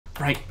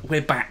Right,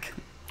 we're back.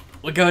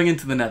 We're going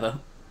into the nether.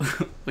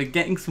 We're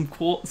getting some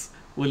quartz.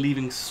 We're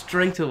leaving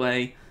straight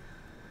away.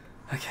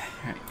 Okay,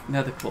 right,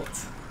 nether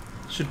quartz.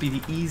 Should be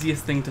the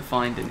easiest thing to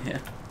find in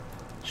here.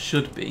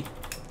 Should be.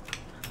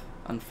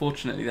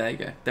 Unfortunately, there you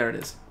go. There it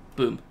is.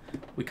 Boom.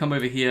 We come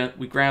over here,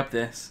 we grab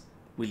this,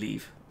 we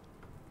leave.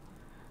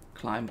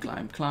 Climb,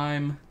 climb,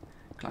 climb.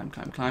 Climb,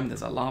 climb, climb.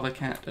 There's a lava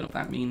cat. Don't know what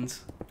that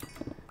means.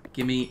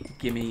 Gimme,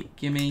 gimme,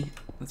 gimme.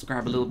 Let's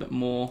grab a little bit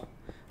more,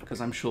 because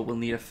I'm sure we'll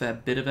need a fair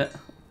bit of it.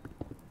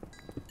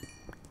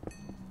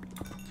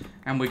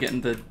 And we're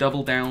getting the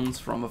double downs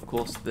from, of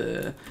course,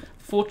 the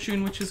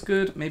fortune, which is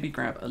good. Maybe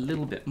grab a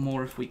little bit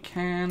more if we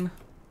can.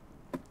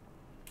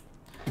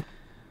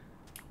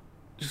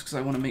 Just because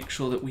I want to make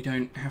sure that we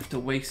don't have to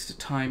waste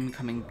time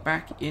coming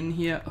back in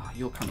here. Oh,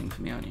 you're coming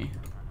for me, aren't you?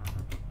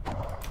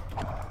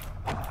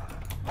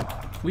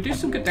 We do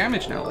some good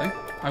damage now, though.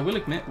 I will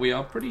admit, we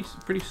are pretty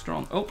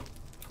strong. Oh.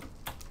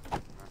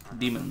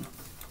 Demon.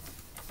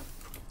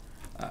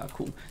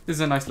 Cool. This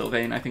is a nice little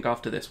vein. I think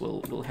after this,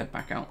 we'll head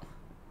back out.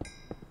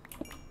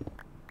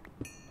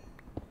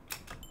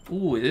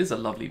 Ooh, it is a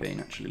lovely vein,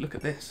 actually. Look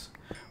at this.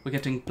 We're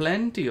getting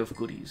plenty of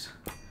goodies.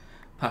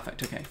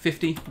 Perfect. Okay,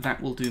 50.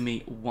 That will do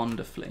me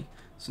wonderfully.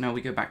 So now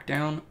we go back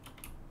down.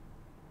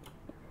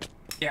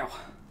 Yow.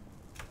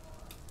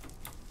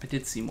 I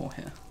did see more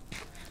here.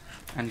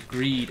 And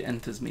greed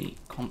enters me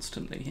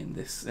constantly in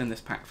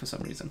this pack for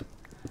some reason.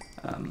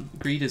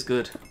 Greed is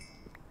good.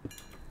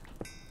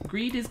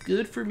 Greed is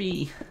good for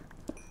me.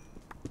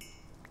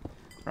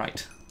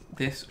 Right.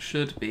 This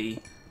should be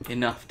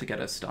enough to get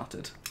us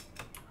started.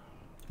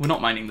 We're not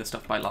mining this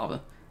stuff by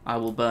lava. I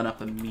will burn up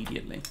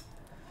immediately.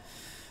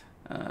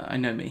 I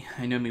know me.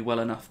 I know me well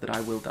enough that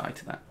I will die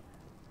to that.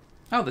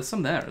 Oh, there's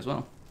some there as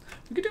well.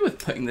 We could do with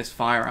putting this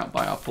fire out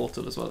by our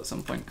portal as well at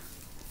some point.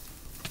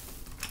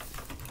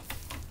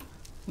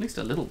 At least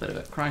a little bit of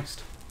it.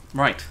 Christ.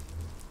 Right.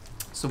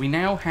 So we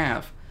now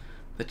have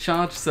the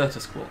charged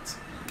Certus quartz.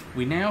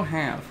 We now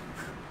have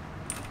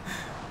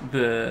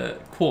the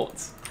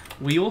quartz.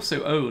 We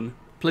also own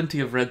plenty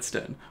of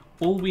redstone.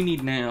 All we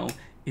need now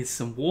is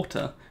some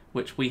water,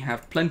 which we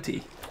have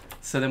plenty.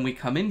 So then we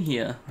come in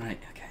here. Right,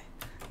 okay.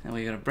 Now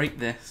we're going to break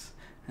this.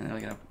 And then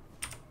we're going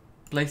to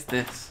place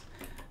this.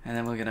 And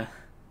then we're going to...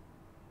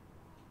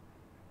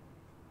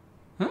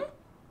 Huh?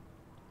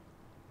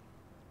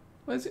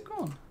 Where's it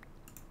gone?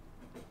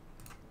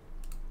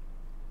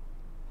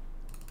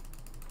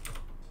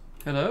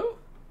 Hello?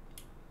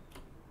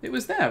 It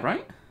was there,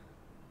 right?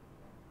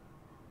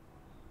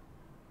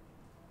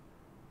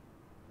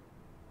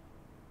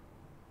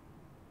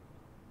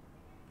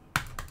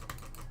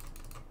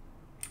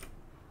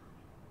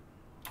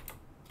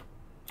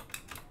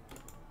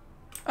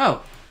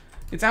 Oh,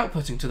 it's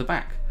outputting to the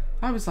back.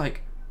 I was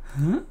like,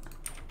 huh?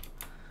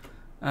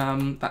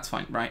 That's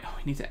fine. Right,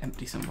 we need to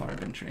empty some of our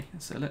inventory.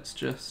 So let's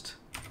just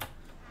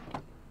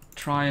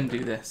try and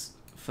do this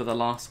for the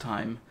last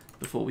time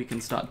before we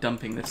can start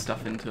dumping this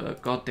stuff into a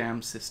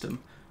goddamn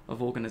system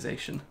of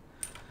organization.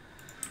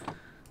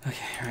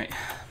 Okay, right.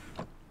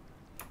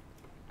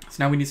 So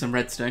now we need some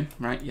redstone,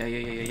 right?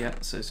 Yeah.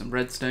 So some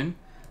redstone.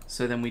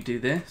 So then we do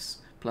this,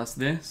 plus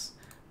this,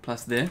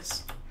 plus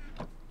this.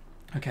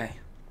 Okay.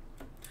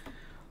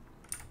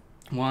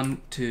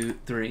 1, 2,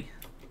 3.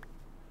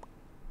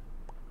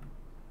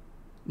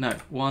 No,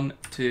 1,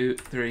 2,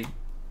 3.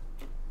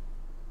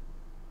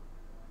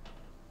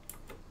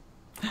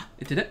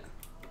 It did it?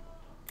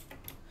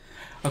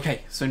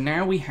 Okay, so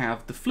now we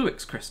have the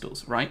Fluix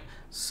crystals, right?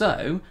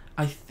 So,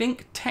 I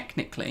think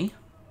technically,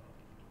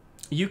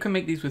 you can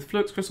make these with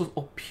Fluix crystals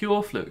or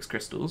pure Fluix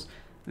crystals.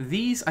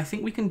 These, I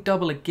think we can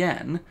double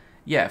again.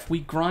 Yeah, if we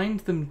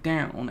grind them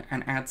down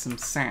and add some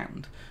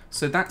sand.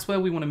 So that's where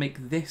we want to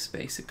make this,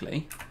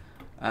 basically.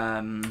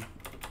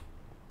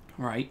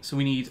 Right, so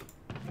we need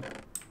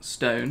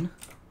stone.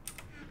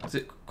 Is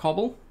it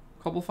cobble?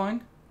 Cobble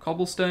fine?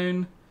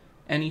 Cobblestone,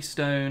 any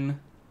stone.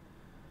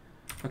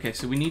 Okay,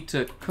 so we need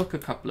to cook a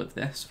couple of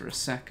this for a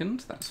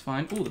second. That's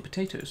fine. Oh, the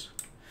potatoes.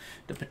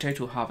 The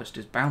potato harvest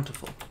is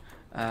bountiful.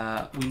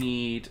 We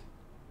need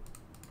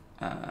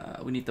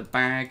the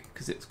bag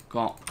because it's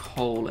got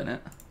coal in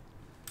it.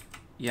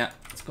 Yeah,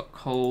 it's got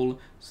coal.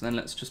 So then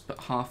let's just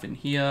put half in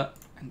here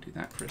and do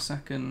that for a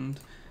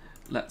second.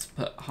 Let's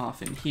put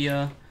half in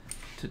here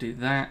to do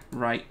that.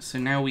 Right, so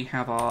now we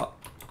have our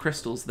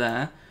crystals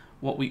there.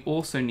 What we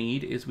also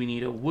need is we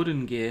need a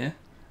wooden gear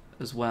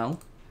as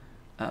well.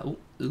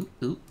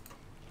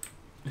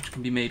 Which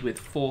can be made with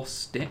 4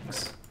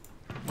 sticks.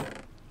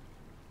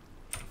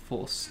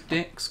 4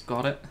 sticks,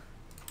 got it.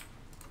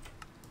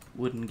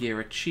 Wooden gear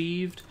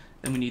achieved.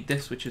 Then we need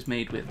this, which is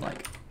made with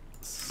like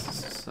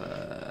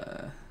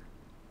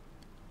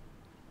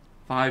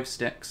 5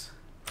 sticks.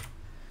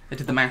 I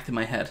did the math in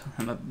my head.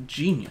 I'm a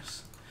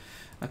genius.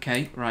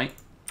 Okay, right.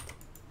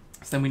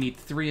 So then we need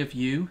 3 of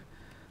you.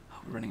 Oh,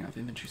 we're running out of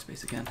inventory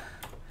space again.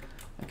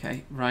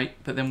 Okay, right.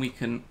 But then we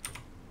can...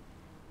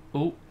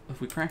 Oh, have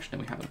we crashed? No,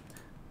 we haven't.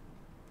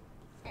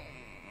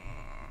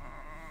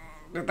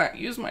 Did that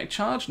use my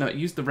charge? No, it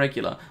used the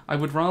regular. I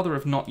would rather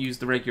have not used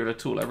the regular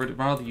at all. I would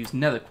rather use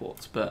nether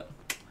quartz, but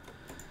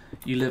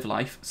you live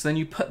life. So then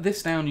you put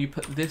this down, you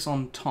put this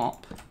on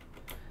top,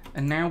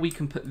 and now we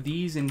can put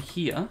these in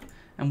here,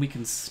 and we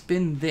can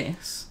spin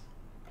this.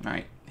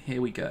 Right,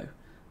 here we go.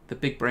 The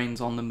big brain's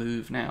on the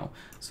move now.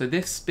 So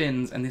this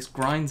spins, and this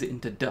grinds it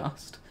into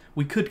dust.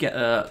 We could get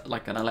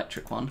like an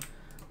electric one,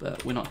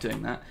 but we're not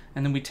doing that.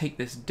 And then we take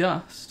this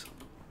dust,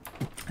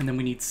 and then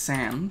we need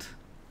sand.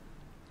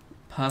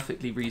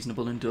 Perfectly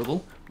reasonable and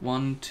doable.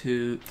 1,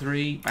 2,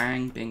 3,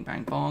 bang, bing,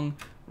 bang, bong.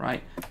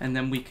 Right, and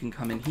then we can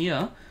come in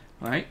here.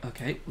 Right,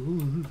 okay.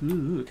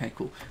 Ooh, okay,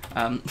 cool.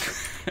 And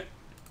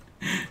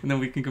then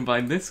we can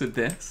combine this with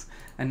this.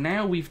 And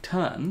now we've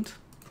turned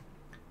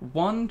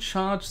 1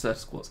 charged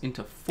Certus quartz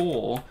into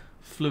 4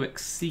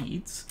 fluix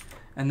seeds.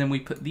 And then we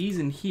put these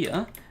in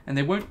here, and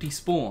they won't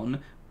despawn,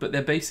 but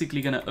they're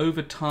basically going to,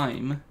 over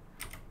time,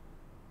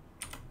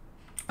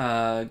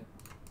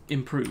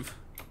 improve.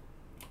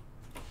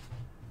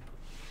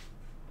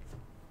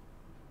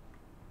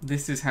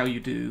 This is how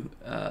you do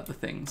the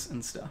things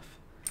and stuff.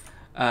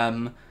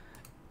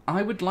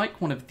 I would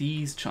like one of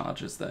these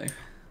chargers though,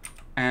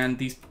 and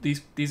these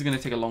are going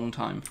to take a long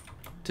time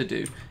to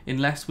do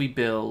unless we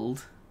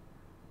build.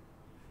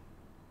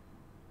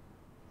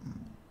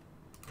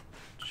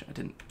 I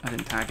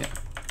didn't tag it.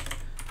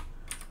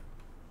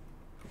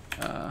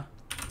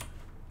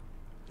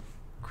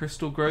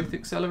 Crystal growth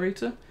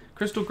accelerator,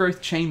 crystal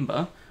growth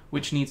chamber,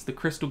 which needs the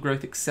crystal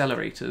growth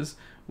accelerators,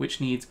 which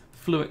needs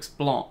fluix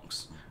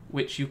blocks,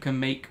 which you can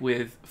make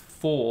with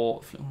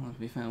 4. Well, to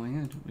be fair,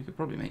 we could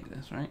probably make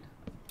this, right?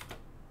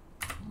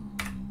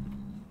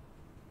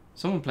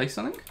 Someone play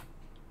something?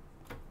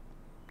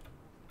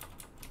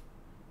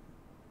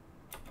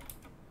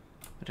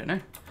 I don't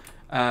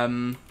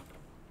know.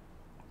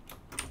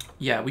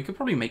 Yeah, we could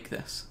probably make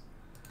this.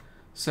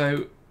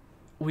 So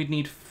we'd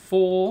need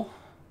 4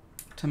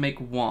 to make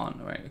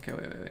 1. Right, okay,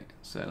 wait.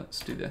 So let's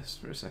do this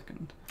for a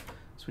second.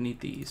 So we need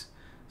these.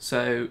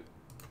 So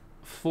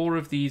 4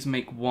 of these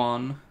make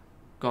 1.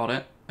 Got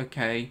it.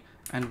 Okay.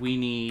 And we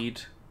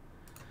need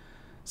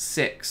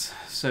 6.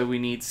 So we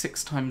need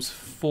 6 times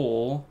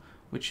 4,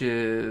 which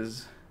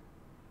is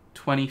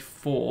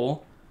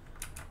 24.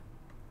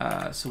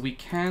 So we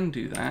can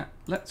do that.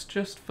 Let's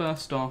just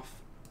first off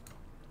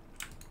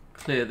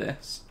clear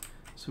this.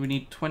 So we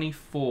need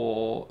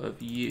 24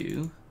 of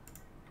you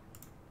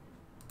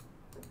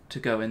to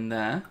go in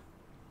there.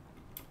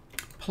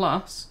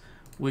 Plus,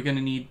 we're going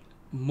to need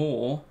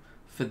more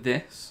for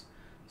this.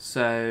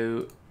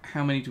 So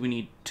how many do we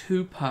need?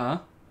 2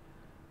 per.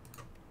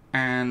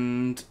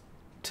 And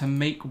to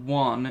make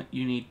 1,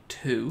 you need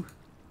 2.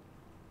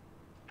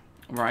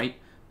 Right?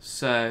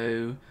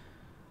 So,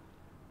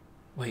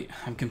 wait,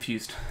 I'm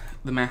confused.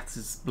 The maths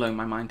is blowing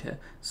my mind here.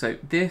 So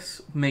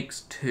this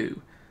makes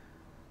 2,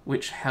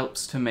 which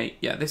helps to make,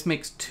 yeah, this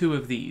makes 2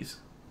 of these,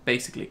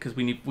 basically, because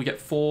we get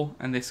 4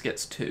 and this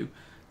gets 2.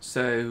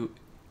 So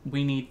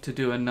we need to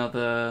do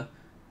another.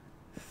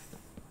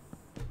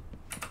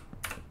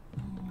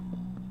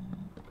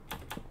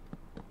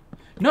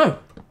 No!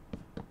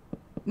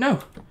 No!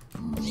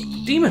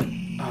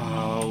 Demon!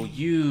 Oh,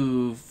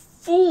 you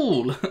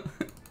fool!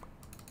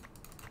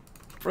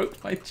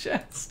 Broke my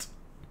chest.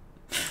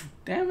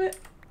 Damn it.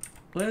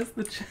 Where's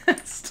the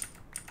chest?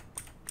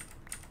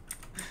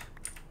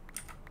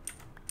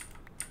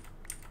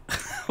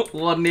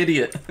 What an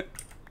idiot.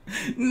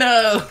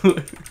 No!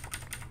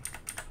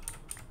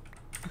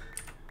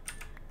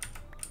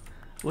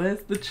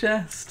 Where's the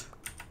chest?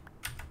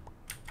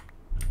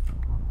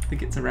 I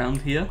think it's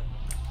around here.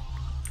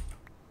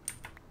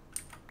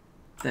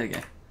 There we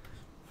go.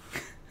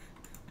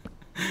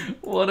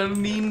 What a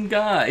mean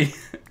guy.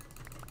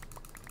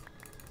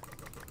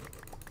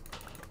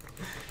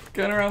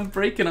 Going around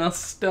breaking our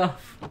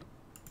stuff.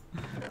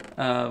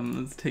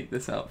 Let's take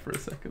this out for a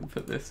second,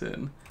 put this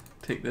in.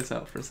 Take this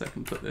out for a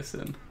second, put this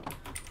in.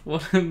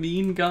 What a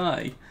mean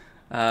guy.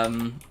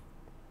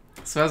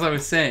 So as I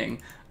was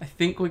saying, I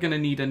think we're going to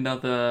need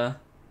another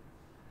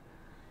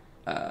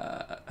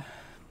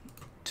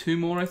 2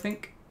 more, I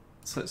think.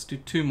 So let's do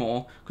 2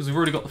 more, because we've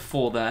already got the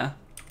 4 there.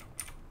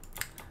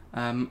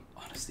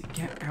 Honestly,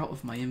 get out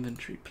of my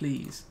inventory,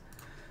 please.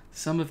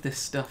 Some of this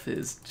stuff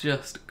is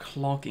just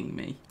clogging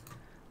me.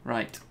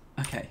 Right,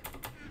 okay.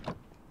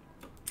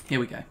 Here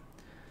we go.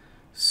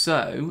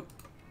 So,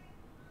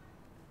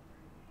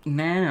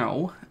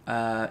 now,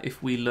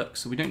 if we look,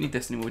 so we don't need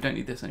this anymore, we don't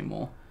need this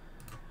anymore.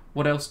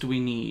 What else do we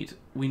need?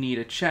 We need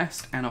a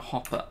chest and a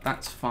hopper.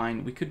 That's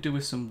fine. We could do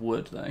with some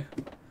wood, though.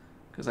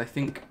 Because I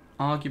think,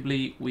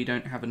 arguably, we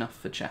don't have enough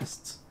for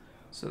chests.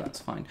 So that's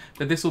fine.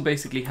 But this will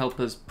basically help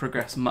us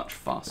progress much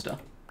faster.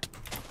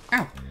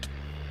 Ow!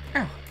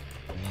 Ow!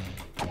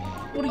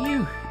 What are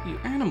you? You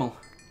animal.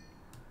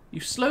 You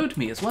slowed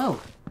me as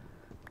well.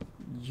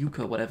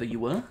 Yucca, whatever you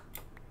were.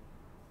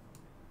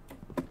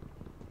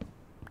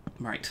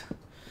 Right.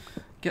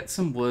 Get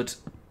some wood.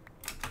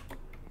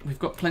 We've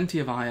got plenty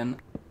of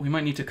iron. We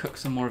might need to cook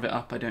some more of it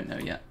up. I don't know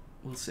yet.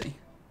 We'll see.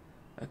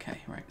 Okay,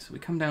 right. So we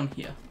come down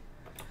here.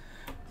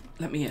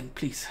 Let me in,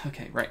 please.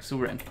 Okay, right, so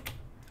we're in.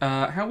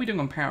 How are we doing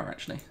on power,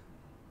 actually?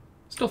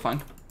 Still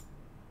fine.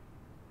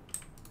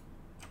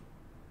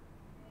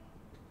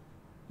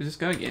 Is this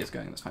going? Yeah, it's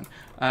going, that's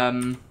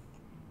fine.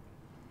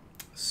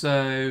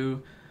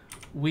 So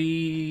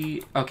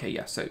okay,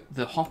 yeah, so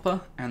the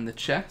hopper and the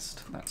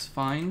chest, that's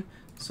fine.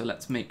 So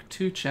let's make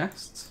 2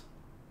 chests.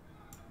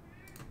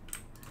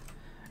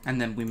 And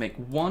then we make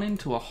 1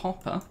 into a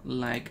hopper,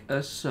 like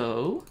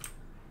so.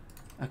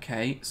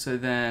 Okay, so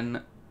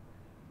then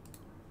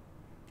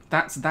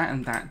that's that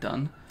and that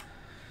done.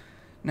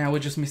 Now we're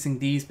just missing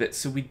these bits.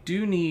 So we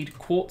do need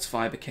quartz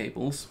fiber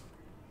cables,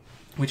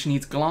 which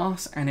needs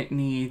glass and it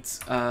needs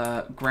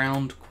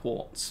ground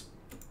quartz.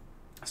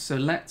 So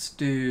let's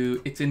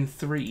do, it's in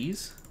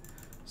 3s.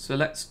 So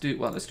let's do,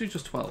 well, let's do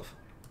just 12.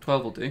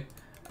 12 will do.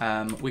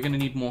 We're going to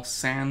need more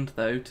sand,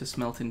 though, to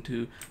smelt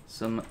into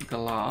some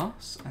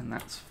glass, and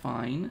that's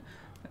fine.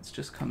 Let's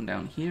just come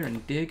down here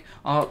and dig.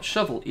 Our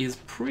shovel is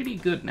pretty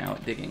good now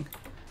at digging.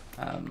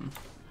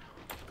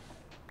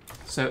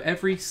 So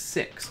every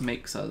 6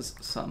 makes us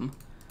some.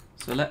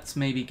 So let's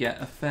maybe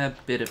get a fair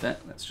bit of it.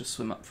 Let's just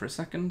swim up for a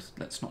second.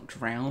 Let's not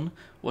drown.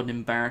 What an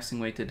embarrassing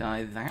way to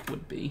die that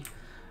would be.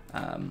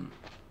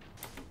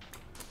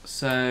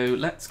 So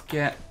let's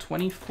get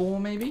 24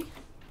 maybe.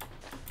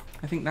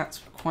 I think that's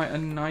quite a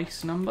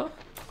nice number.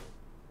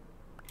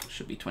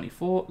 Should be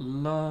 24.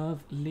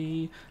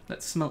 Lovely.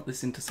 Let's smelt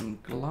this into some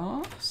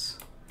glass.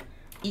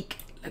 Eek,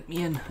 let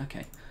me in.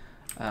 Okay.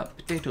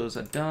 Potatoes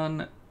are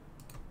done.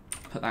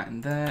 Put that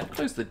in there.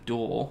 Close the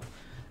door,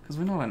 because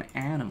we're not an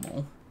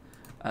animal.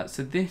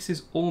 So this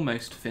is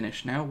almost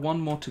finished now.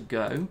 1 more to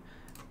go.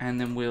 And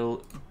then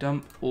we'll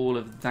dump all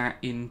of that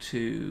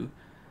into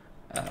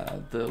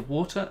the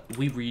water.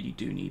 We really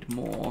do need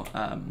more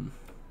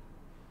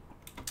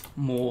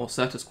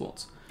Certus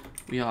quartz.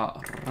 We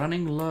are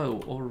running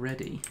low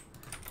already,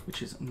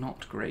 which is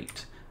not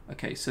great.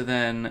 Okay, so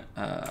then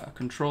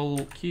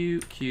control Q,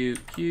 Q,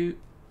 Q.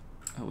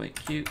 Oh wait,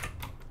 Q.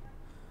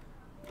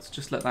 Let's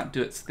just let that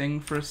do its thing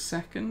for a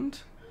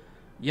second.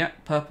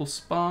 Yep, purple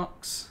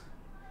sparks.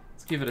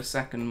 Let's give it a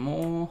second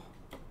more.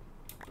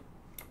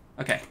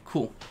 Okay,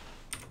 cool.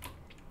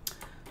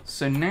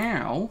 So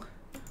now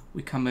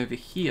we come over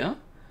here,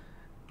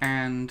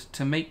 and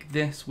to make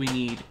this we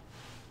need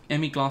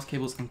ME glass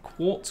cables and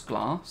quartz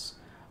glass.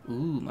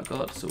 Ooh, my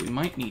god, so we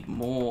might need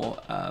more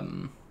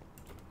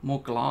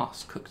more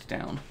glass cooked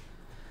down.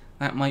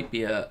 That might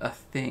be a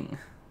thing.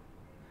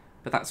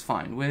 But that's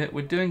fine.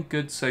 We're doing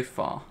good so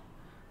far.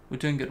 We're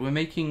doing good.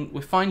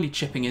 We're finally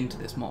chipping into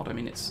this mod. I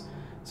mean, it's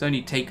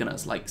only taken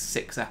us like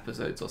 6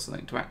 episodes or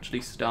something to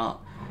actually start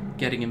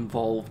getting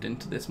involved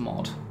into this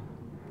mod.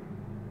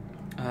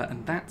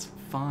 And that's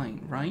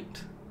fine,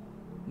 right?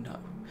 No.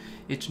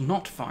 It's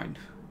not fine.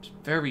 It's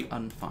very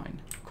unfine.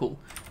 Cool.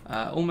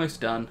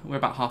 Almost done. We're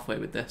about halfway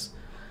with this.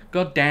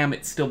 God damn,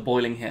 it's still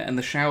boiling here, and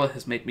the shower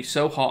has made me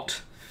so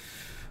hot.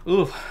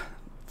 Ooh,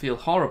 feel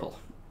horrible.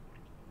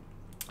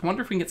 I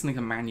wonder if we can get something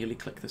to manually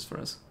click this for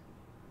us.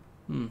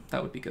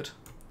 That would be good.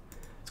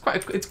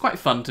 It's quite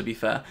fun, to be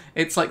fair.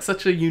 It's like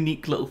such a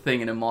unique little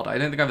thing in a mod. I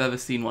don't think I've ever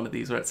seen one of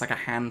these where it's like a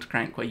hand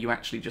crank where you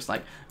actually just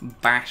like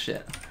bash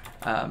it.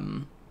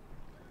 So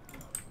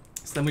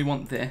then we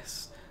want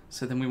this.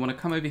 So then we want to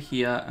come over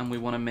here and we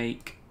want to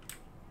make...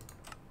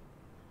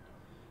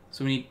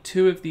 So we need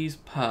 2 of these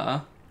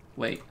per...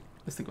 Wait,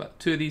 let's think about it.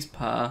 2 of these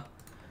per.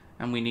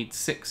 And we need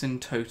 6 in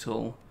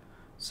total.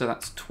 So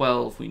that's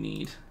 12 we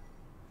need.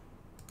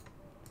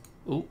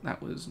 Oh,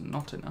 that was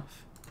not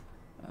enough.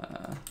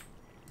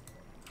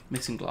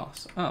 Missing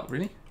glass. Oh,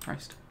 really?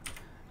 Christ.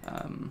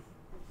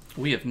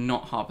 We have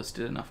not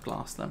harvested enough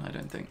glass then, I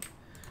don't think.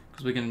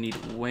 Because we're going to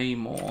need way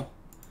more.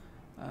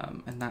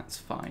 And that's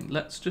fine.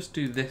 Let's just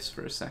do this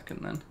for a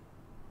second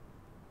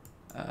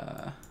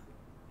then.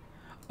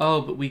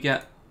 Oh, but we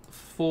get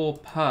 4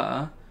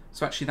 per.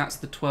 So actually that's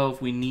the 12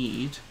 we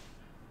need.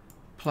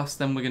 Plus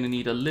then we're going to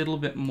need a little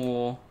bit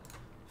more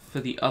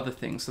for the other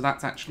thing. So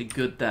that's actually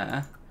good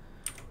there.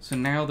 So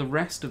now the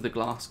rest of the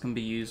glass can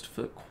be used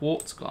for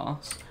quartz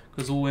glass.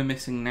 Because all we're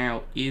missing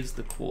now is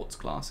the quartz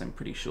glass, I'm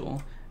pretty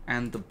sure.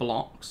 And the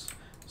blocks.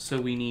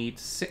 So we need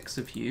 6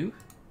 of you.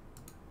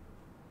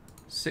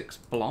 6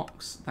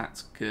 blocks,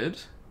 that's good.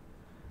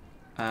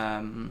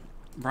 Right,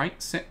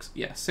 6?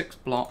 Yeah, 6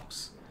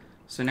 blocks.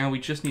 So now we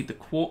just need the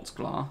quartz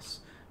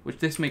glass, which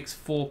this makes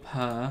 4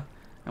 per,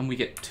 and we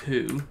get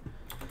 2.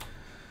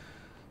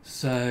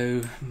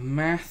 So,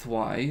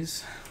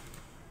 math-wise,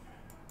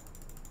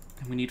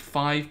 we need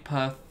 5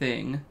 per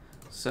thing.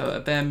 So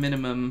at bare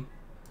minimum,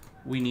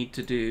 we need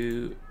to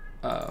do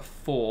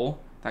 4.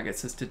 That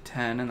gets us to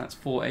 10, and that's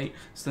 4, 8.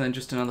 So then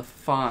just another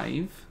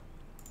 5.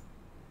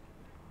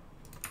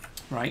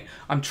 Right,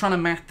 I'm trying to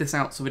math this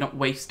out so we're not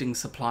wasting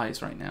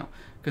supplies right now.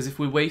 Because if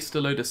we waste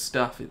a load of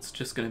stuff, it's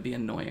just going to be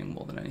annoying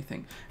more than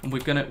anything. And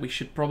we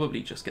should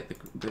probably just get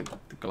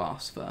the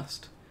glass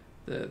first,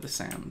 the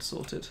sand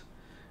sorted,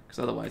 because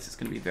otherwise it's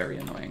going to be very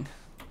annoying.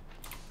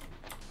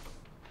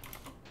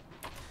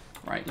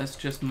 Right, let's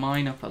just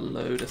mine up a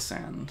load of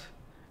sand,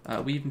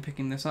 Are we even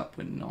picking this up?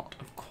 We're not.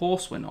 Of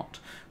course we're not.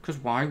 Because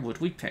why would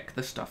we pick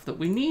the stuff that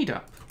we need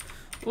up?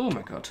 Oh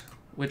my god.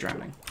 We're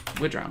drowning.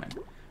 We're drowning.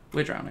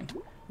 We're drowning.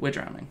 We're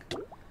drowning.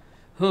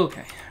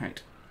 Okay,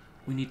 right.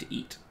 We need to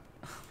eat.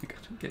 Oh my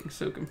god, I'm getting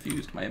so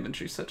confused. My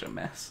inventory's such a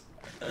mess.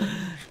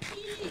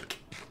 Eek.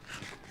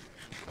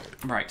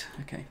 Right,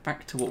 okay.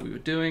 Back to what we were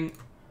doing.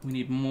 We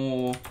need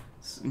more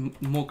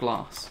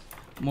glass.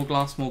 More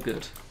glass, more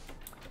good.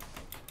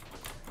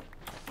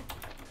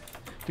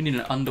 We need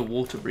an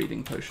underwater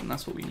breathing potion.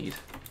 That's what we need.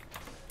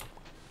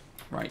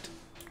 Right.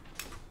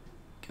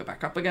 Go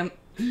back up again.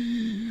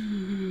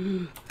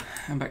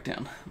 And back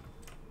down.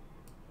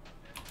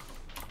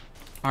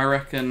 I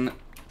reckon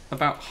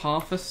about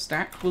half a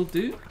stack will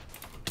do.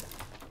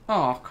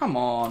 Oh, come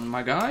on,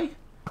 my guy.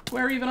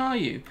 Where even are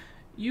you?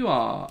 You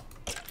are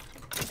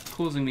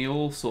causing me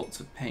all sorts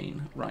of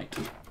pain. Right.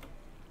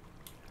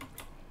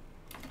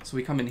 So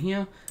we come in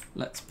here.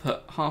 Let's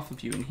put half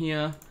of you in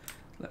here.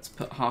 Let's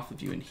put half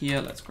of you in here.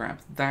 Let's grab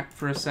that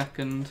for a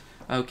second.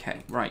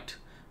 Okay, right.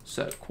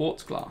 So,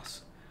 quartz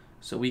glass.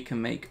 So we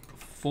can make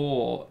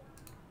 4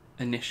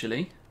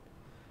 initially,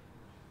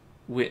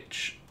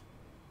 which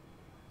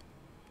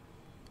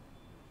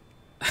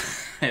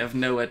I have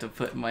nowhere to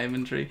put in my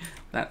inventory.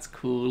 That's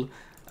cool.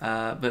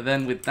 But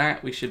then with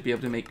that, we should be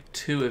able to make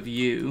 2 of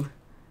you.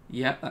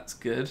 Yep, that's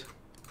good.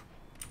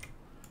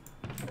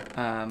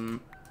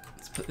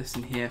 Let's put this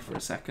in here for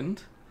a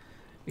second.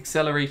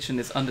 Acceleration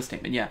is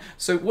understatement, yeah.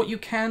 So what you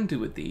can do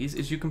with these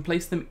is you can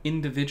place them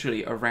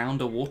individually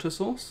around a water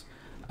source,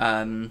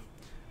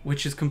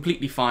 which is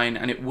completely fine,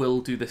 and it will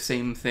do the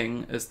same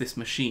thing as this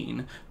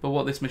machine. But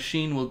what this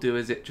machine will do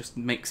is it just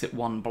makes it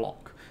one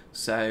block.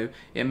 So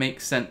it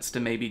makes sense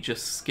to maybe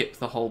just skip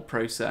the whole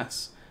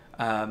process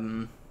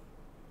of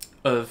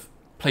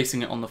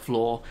placing it on the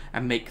floor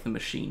and make the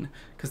machine,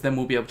 because then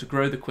we'll be able to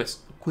grow the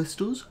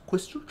crystals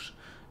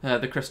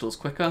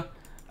quicker,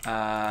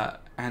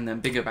 and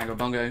then bigger bagger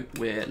bongo,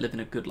 we're living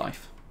a good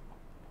life.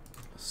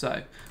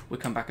 So we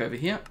come back over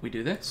here, we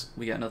do this,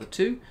 we get another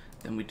 2,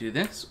 then we do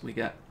this, we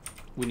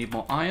need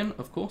more iron,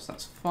 of course,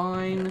 that's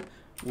fine.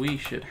 We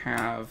should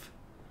have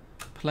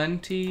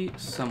plenty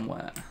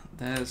somewhere.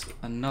 There's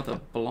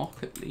another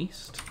block at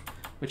least,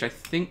 which I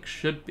think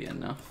should be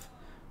enough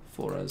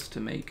for us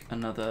to make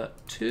another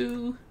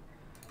 2.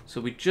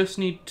 So we just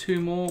need 2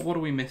 more. What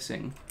are we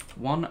missing?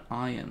 1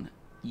 iron.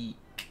 Eek.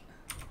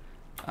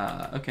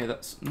 Okay,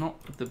 that's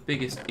not the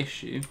biggest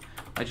issue.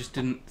 I just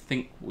didn't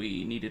think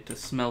we needed to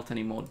smelt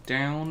any more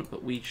down,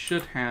 but we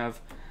should have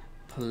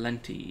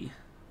plenty.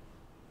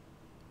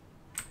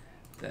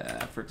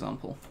 There, for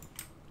example.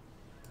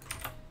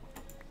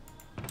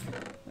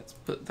 Let's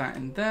put that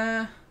in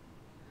there.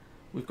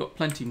 We've got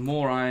plenty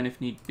more iron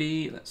if need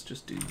be. Let's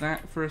just do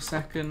that for a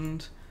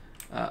second.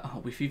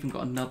 Oh, we've even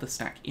got another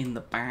stack in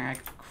the bag.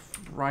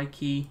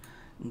 Crikey,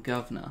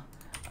 governor.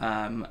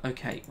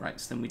 Okay, right,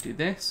 so then we do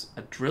this.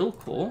 A drill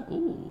core.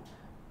 Ooh.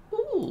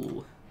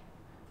 Ooh.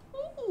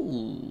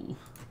 Ooh.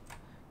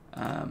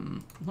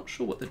 Not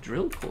sure what the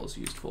drill core is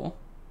used for.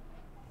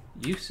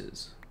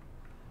 Uses.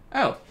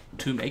 Oh,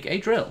 to make a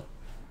drill.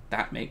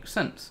 That makes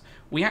sense.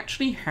 We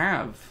actually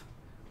have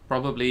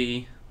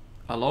probably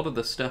a lot of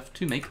the stuff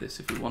to make this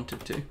if we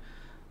wanted to.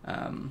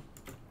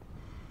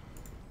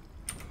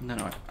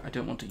 No, I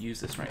don't want to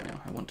use this right now.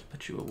 I want to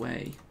put you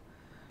away.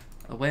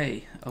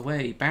 Away,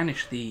 away,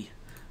 banish thee.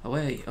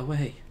 Away,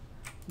 away.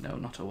 No,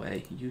 not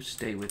away. You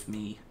stay with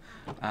me.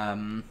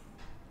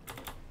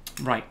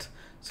 Right,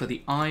 so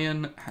the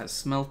iron has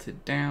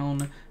smelted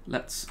down.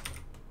 Let's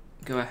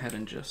go ahead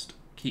and just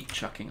keep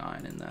chucking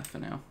iron in there for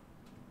now,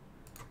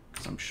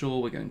 because I'm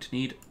sure we're going to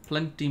need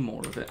plenty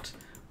more of it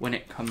when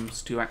it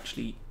comes to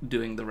actually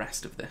doing the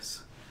rest of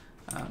this.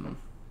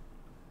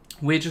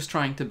 We're just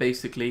trying to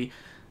basically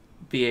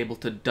be able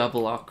to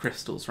double our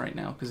crystals right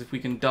now, because if we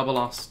can double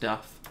our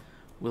stuff,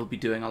 we'll be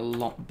doing a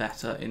lot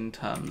better in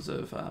terms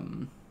of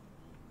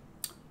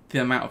the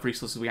amount of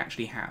resources we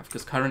actually have,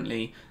 because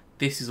currently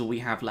this is all we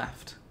have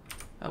left,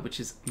 which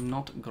is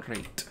not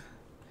great.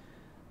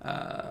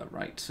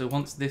 Right, so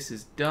once this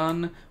is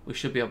done, we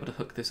should be able to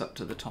hook this up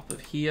to the top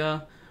of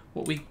here.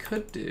 What we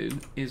could do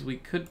is we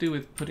could do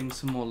with putting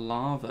some more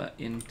lava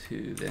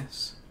into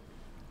this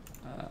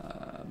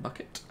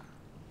bucket.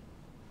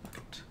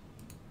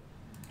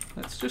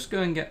 Let's just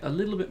go and get a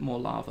little bit more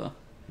lava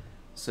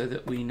so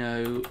that we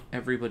know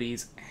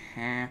everybody's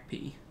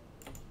happy.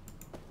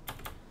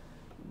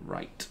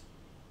 Right.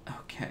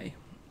 Okay.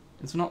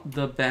 It's not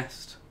the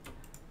best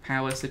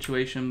power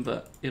situation,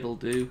 but it'll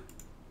do.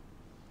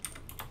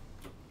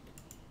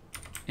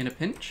 In a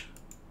pinch?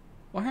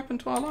 What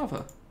happened to our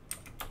lava?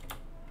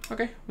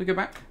 Okay, we go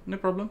back. No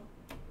problem.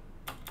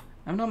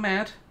 I'm not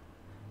mad.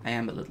 I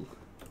am a little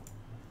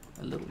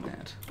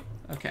mad.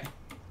 Okay.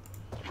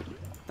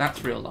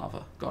 That's real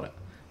lava. Got it.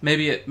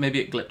 Maybe it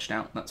glitched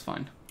out. That's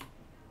fine.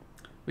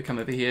 We come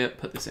over here,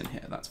 put this in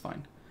here. That's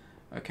fine.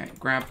 Okay,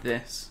 grab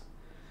this.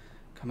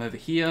 Come over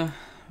here,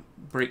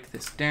 break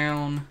this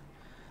down.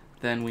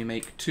 Then we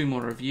make 2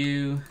 more of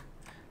you.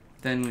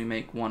 Then we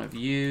make 1 of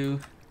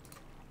you.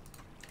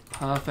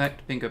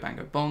 Perfect. Bingo,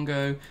 bango,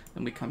 bongo.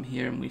 Then we come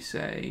here and we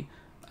say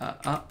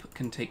up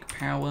can take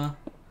power.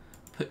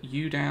 Put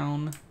you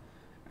down.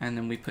 And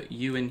then we put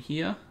you in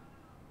here.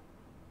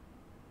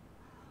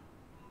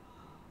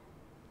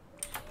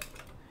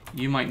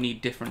 You might need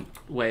different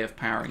way of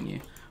powering you.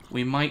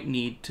 We might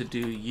need to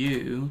do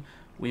you.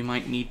 We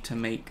might need to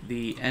make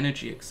the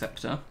energy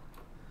acceptor,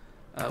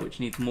 which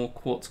needs more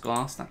quartz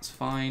glass. That's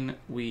fine.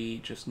 We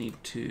just need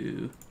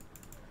to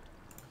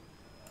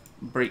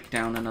break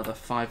down another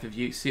 5 of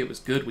you. See, it was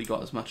good we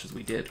got as much as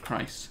we did.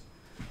 Christ.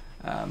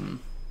 The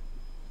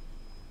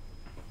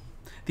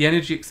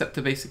energy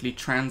acceptor basically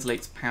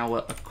translates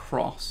power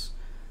across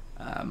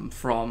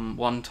from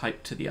one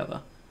type to the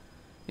other.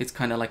 It's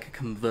kind of like a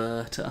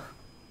converter.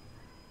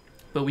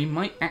 But we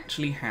might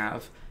actually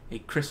have a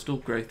crystal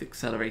growth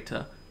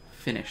accelerator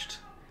finished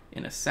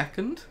in a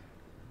second.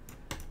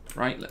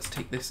 Right, let's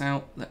take this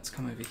out. Let's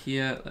come over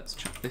here. Let's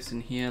chuck this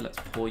in here. Let's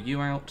pour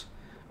you out.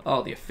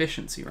 Oh, the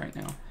efficiency right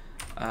now.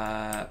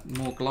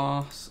 More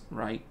glass.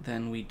 Right,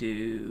 then we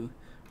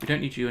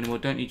don't need you anymore,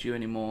 don't need you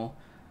anymore.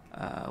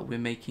 We're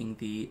making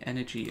the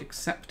energy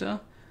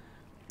acceptor,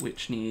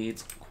 which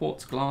needs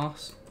quartz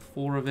glass,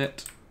 4 of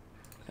it.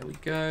 There we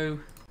go.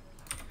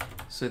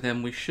 So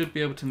then we should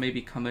be able to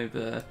maybe come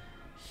over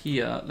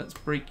here. Let's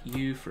break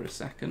you for a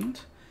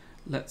second.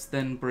 Let's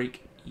then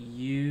break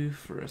you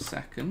for a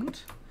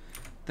second.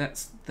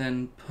 Let's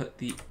then put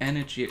the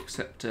energy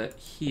acceptor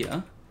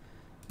here.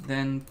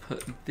 Then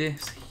put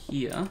this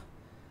here.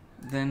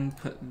 Then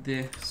put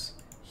this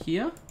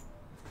here.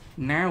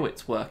 Now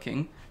it's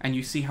working. And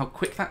you see how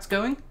quick that's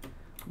going?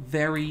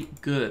 Very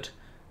good.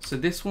 So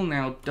this will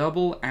now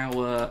double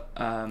our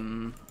oh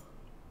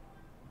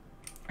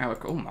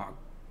my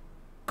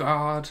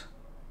God.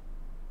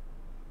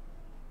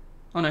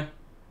 Oh no.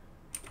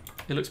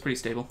 It looks pretty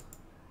stable.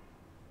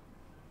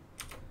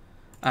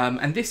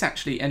 And this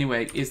actually,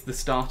 anyway, is the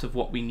start of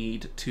what we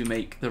need to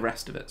make the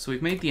rest of it. So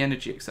we've made the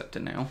energy acceptor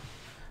now.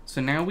 So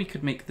now we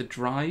could make the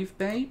drive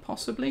bay,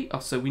 possibly. Oh,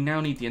 so we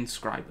now need the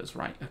inscribers,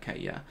 right? Okay,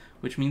 yeah.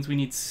 Which means we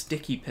need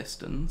sticky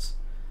pistons.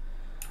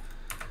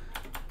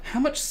 How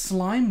much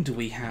slime do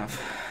we have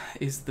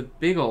is the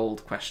big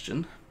old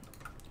question.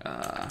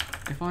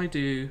 If I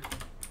do...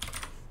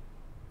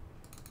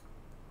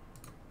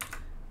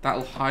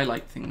 That'll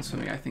highlight things for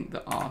me, I think,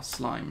 that are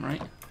slime,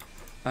 right?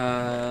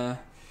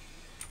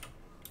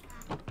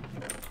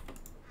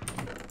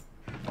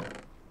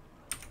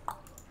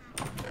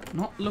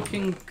 Not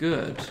looking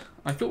good.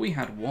 I thought we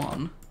had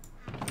 1.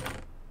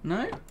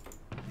 No?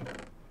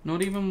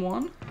 Not even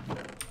 1?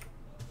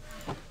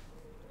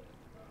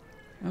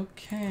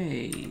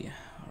 Okay.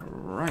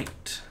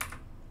 Right.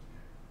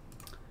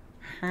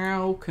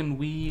 How can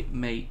we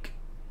make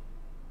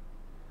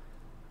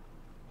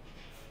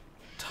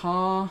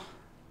tar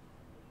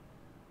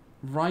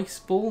rice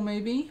ball,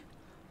 maybe?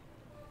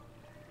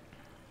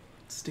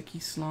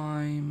 Sticky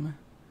slime.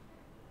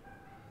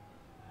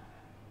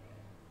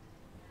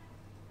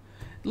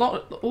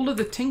 All of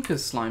the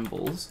Tinker's slime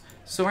balls.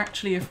 So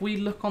actually, if we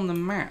look on the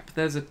map,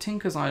 there's a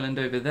Tinker's Island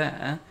over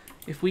there.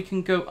 If we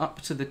can go up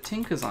to the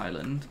Tinker's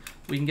Island,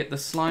 we can get the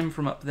slime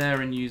from up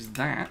there and use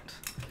that.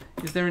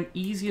 Is there an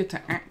easier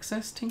to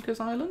access Tinker's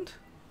Island?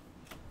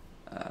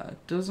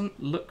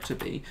 Doesn't look to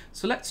be.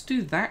 So let's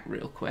do that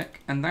real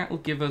quick, and that will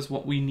give us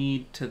what we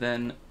need to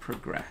then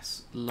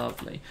progress.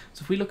 Lovely.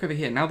 So if we look over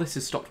here, now this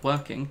has stopped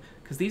working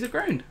because these are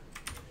grown.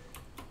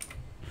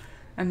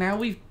 And now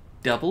we've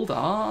doubled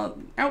our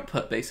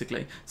output,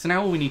 basically. So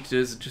now all we need to do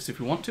is just,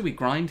 if we want to, we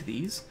grind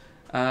these,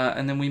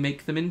 and then we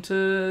make them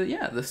into,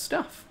 yeah, the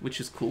stuff, which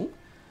is cool.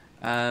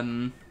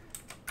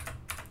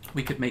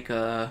 We could make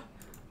a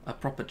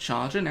proper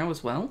charger now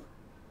as well.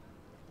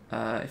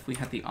 If we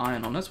had the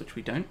iron on us, which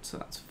we don't, so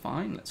that's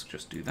fine. Let's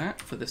just do that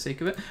for the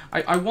sake of it.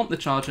 I want the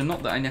charger,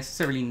 not that I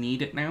necessarily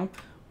need it now,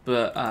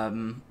 but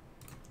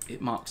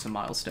it marks a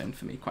milestone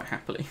for me quite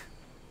happily.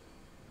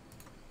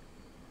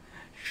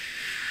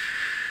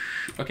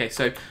 Okay,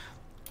 so...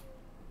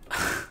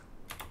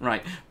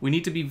 right, we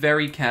need to be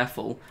very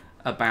careful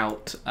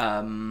about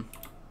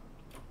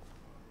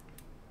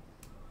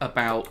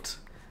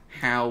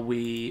how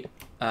we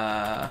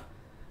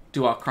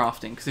do our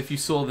crafting, because if you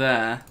saw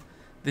there,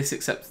 this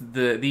accepts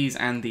these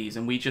and these,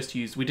 and we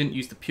didn't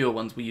use the pure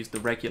ones, we used the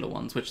regular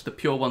ones, which the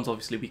pure ones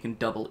obviously we can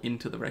double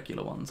into the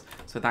regular ones,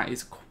 so that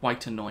is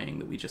quite annoying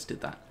that we just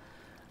did that,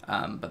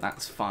 but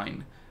that's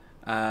fine.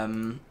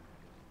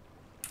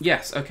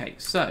 Yes, okay,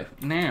 so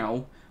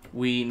now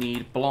we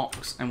need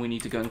blocks and we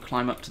need to go and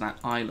climb up to that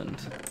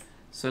island.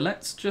 So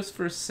let's just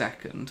for a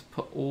second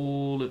put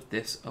all of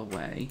this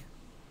away.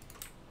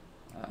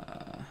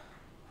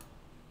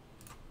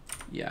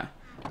 Yeah,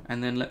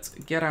 and then let's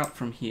get out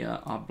from here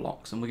our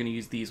blocks, and we're going to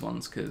use these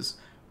ones because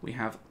we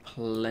have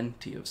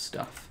plenty of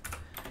stuff.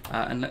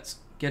 And let's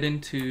get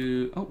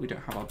into... Oh, we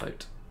don't have our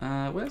boat.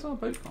 Where's our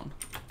boat gone?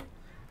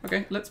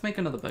 Okay, let's make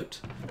another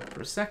boat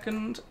for a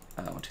second.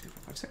 1, 2, 3,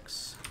 4, 5,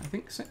 6. I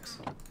think 6.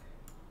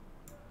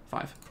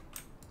 5.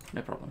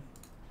 No problem.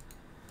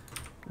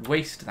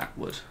 Waste that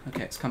wood.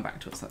 Okay, it's come back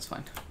to us. That's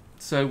fine.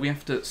 So we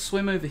have to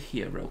swim over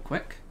here real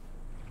quick.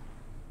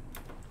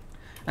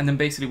 And then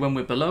basically when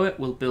we're below it,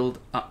 we'll build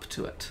up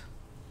to it.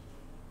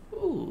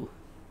 Ooh.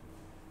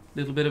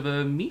 Little bit of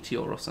a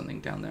meteor or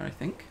something down there, I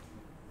think.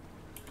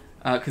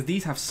 Because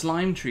these have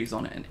slime trees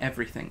on it and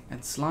everything.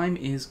 And slime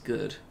is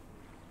good.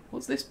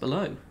 What's this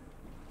below?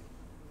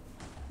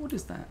 What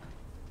is that?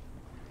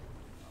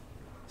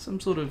 Some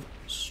sort of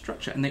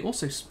structure. And they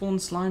also spawn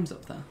slimes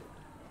up there.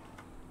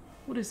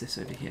 What is this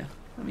over here?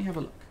 Let me have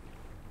a look.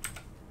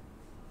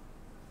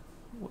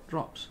 What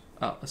dropped?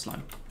 Oh, a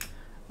slime.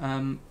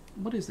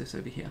 What is this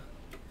over here?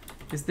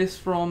 Is this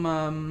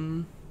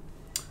from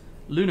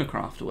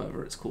Lunacraft or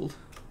whatever it's called?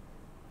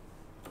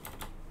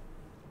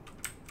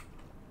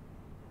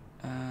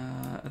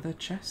 Are there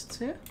chests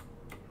here?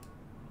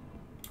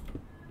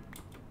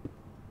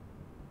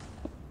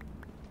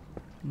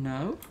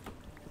 No.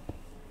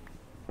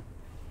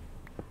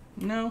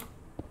 No.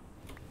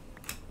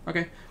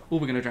 Okay. Oh,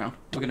 we're gonna drown.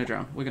 We're gonna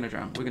drown. We're gonna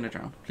drown. We're gonna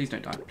drown. Please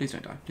don't die. Please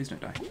don't die. Please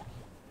don't die.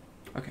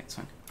 Okay, it's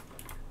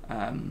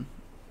fine.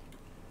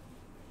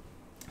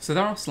 So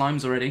there are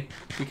slimes already.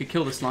 We could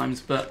kill the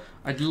slimes, but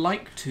I'd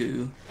like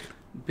to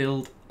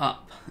build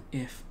up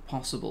if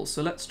possible.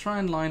 So let's try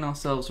and line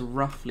ourselves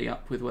roughly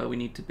up with where we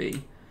need to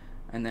be,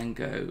 and then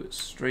go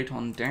straight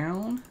on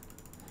down,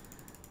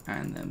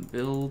 and then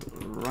build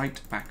right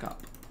back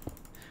up.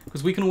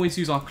 Because we can always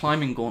use our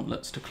climbing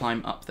gauntlets to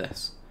climb up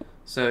this.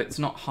 So it's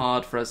not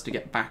hard for us to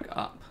get back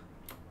up.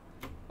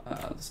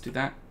 Let's do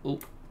that. Oh,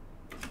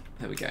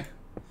 there we go.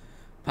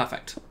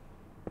 Perfect.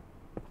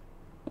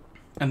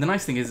 And the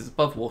nice thing is it's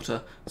above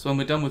water, so when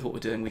we're done with what we're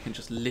doing, we can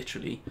just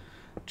literally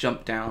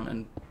jump down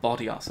and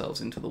body ourselves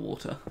into the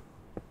water.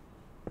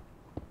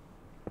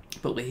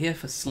 But we're here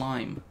for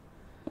slime.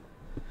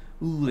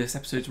 Ooh, this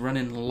episode's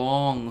running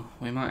long.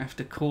 We might have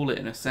to call it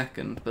in a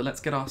second, but let's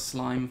get our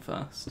slime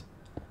first.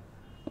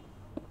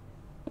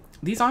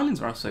 These islands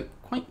are also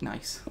quite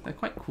nice. They're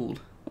quite cool.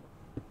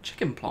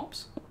 Chicken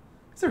plops.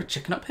 Is there a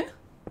chicken up here?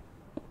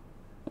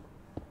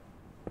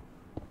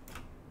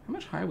 How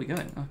much higher are we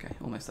going? Okay,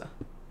 almost there.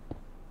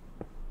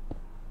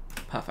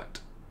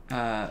 Perfect.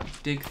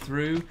 Dig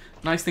through.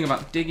 Nice thing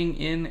about digging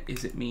in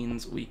is it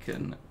means we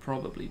can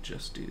probably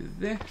just do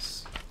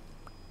this.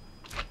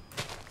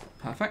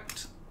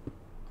 Perfect.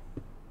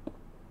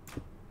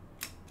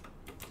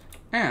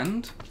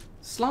 And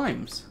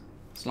slimes.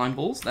 Slime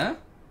balls there.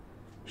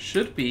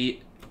 Should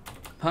be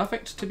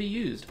perfect to be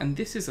used. And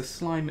this is a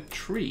slime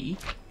tree.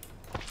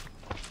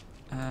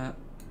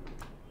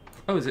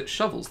 Oh, is it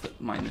shovels that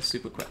mine this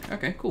super quick?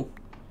 Okay, cool.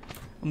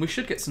 And we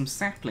should get some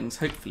saplings,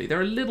 hopefully.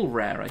 They're a little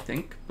rare, I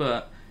think,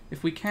 but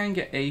if we can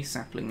get a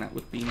sapling, that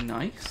would be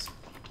nice.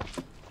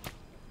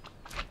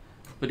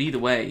 But either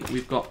way,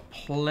 we've got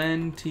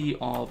plenty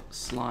of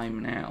slime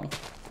now.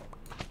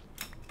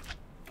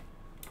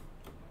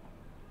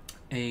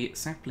 A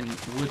sapling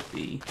would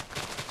be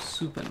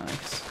super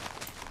nice,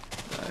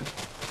 though.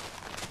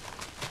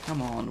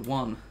 Come on,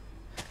 one.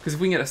 Because if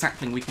we can get a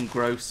sapling, we can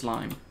grow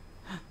slime.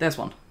 There's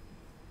one.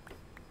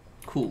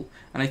 Cool.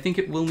 And I think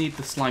it will need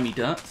the slimy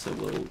dirt, so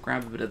we'll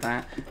grab a bit of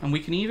that. And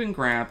we can even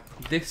grab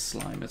this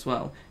slime as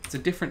well. It's a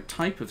different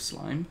type of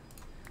slime,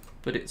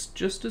 but it's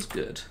just as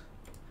good.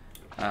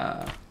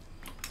 And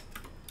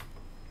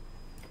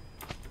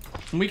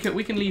we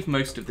can leave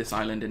most of this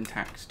island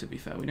intact, to be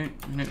fair. We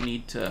don't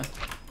need to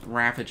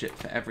ravage it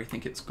for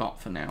everything it's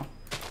got for now.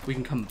 We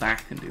can come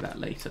back and do that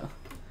later.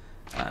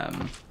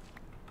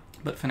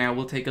 But for now,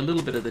 we'll take a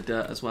little bit of the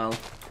dirt as well,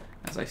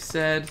 as I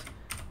said,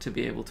 to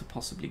be able to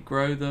possibly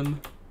grow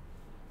them.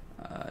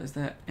 Is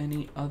there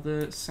any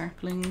other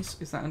saplings?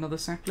 Is that another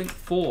sapling?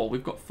 4.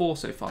 We've got 4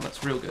 so far.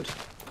 That's real good.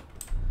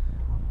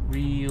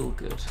 Real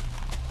good.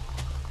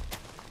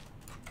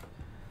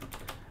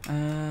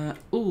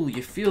 Ooh,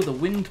 you feel the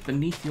wind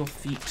beneath your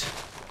feet.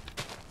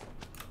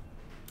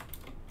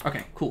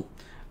 Okay, cool.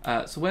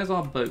 So where's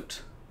our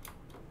boat?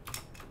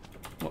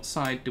 What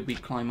side did we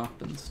climb up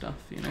and stuff,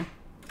 you know?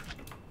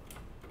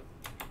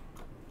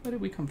 Where did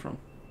we come from?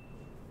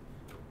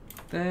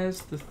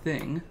 There's the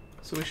thing.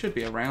 So we should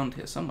be around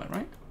here somewhere,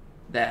 right?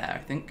 There, I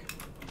think.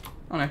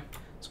 Oh no.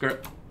 Screw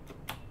it.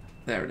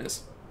 There it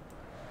is.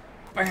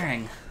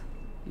 Bang!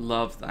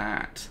 Love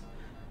that.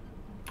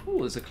 Oh,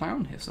 there's a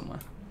clown here somewhere.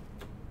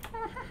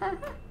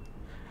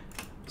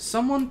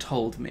 Someone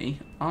told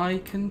me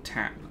I can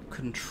tap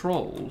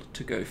control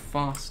to go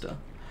faster.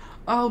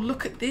 Oh,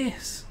 look at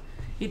this!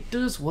 It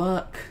does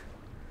work.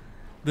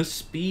 The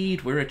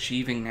speed we're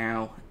achieving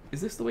now.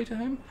 Is this the way to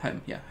home?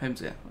 Home, yeah,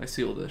 home's here. I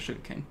see all the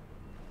sugarcane.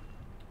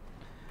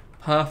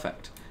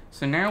 Perfect.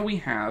 So now we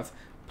have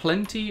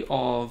plenty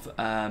of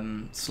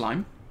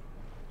slime.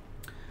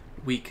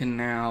 We can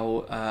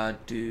now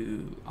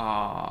do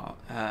our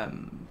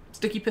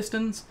sticky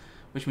pistons,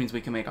 which means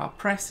we can make our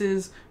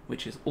presses,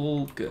 which is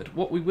all good.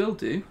 What we will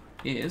do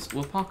is,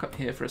 we'll park up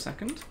here for a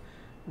second.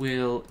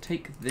 We'll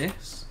take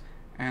this,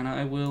 and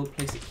I will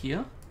place it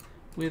here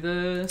with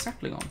a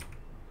sapling on.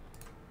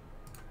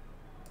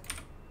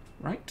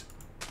 Right.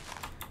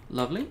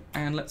 Lovely.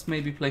 And let's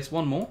maybe place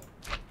one more.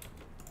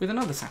 with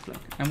another sapling,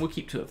 and we'll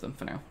keep 2 of them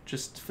for now,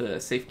 just for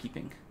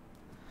safekeeping.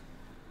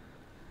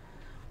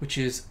 Which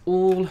is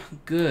all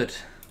good.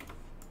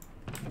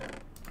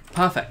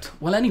 Perfect.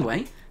 Well,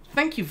 anyway,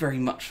 thank you very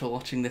much for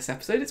watching this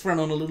episode. It's run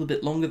on a little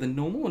bit longer than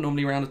normal. We're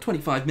normally around a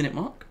 25-minute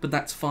mark, but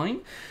that's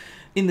fine.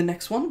 In the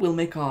next one, we'll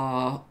make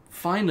our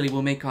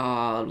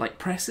like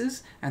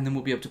presses, and then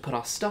we'll be able to put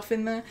our stuff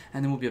in there,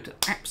 and then we'll be able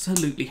to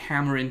absolutely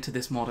hammer into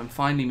this mod and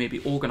finally maybe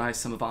organize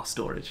some of our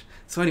storage.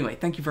 So anyway,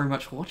 thank you very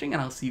much for watching,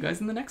 and I'll see you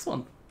guys in the next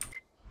one.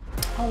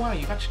 Oh wow,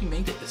 you've actually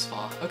made it this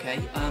far.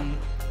 Okay,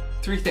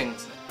 3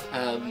 things.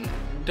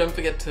 Don't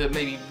forget to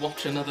maybe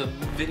watch another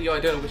video. I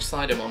don't know which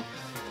side I'm on.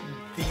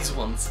 These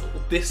ones,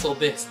 this or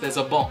this, there's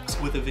a box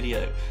with a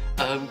video.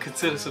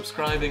 Consider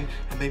subscribing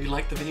and maybe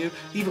like the video.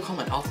 Leave a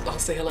comment, I'll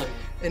say hello.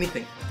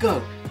 Anything.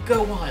 Go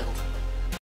wild.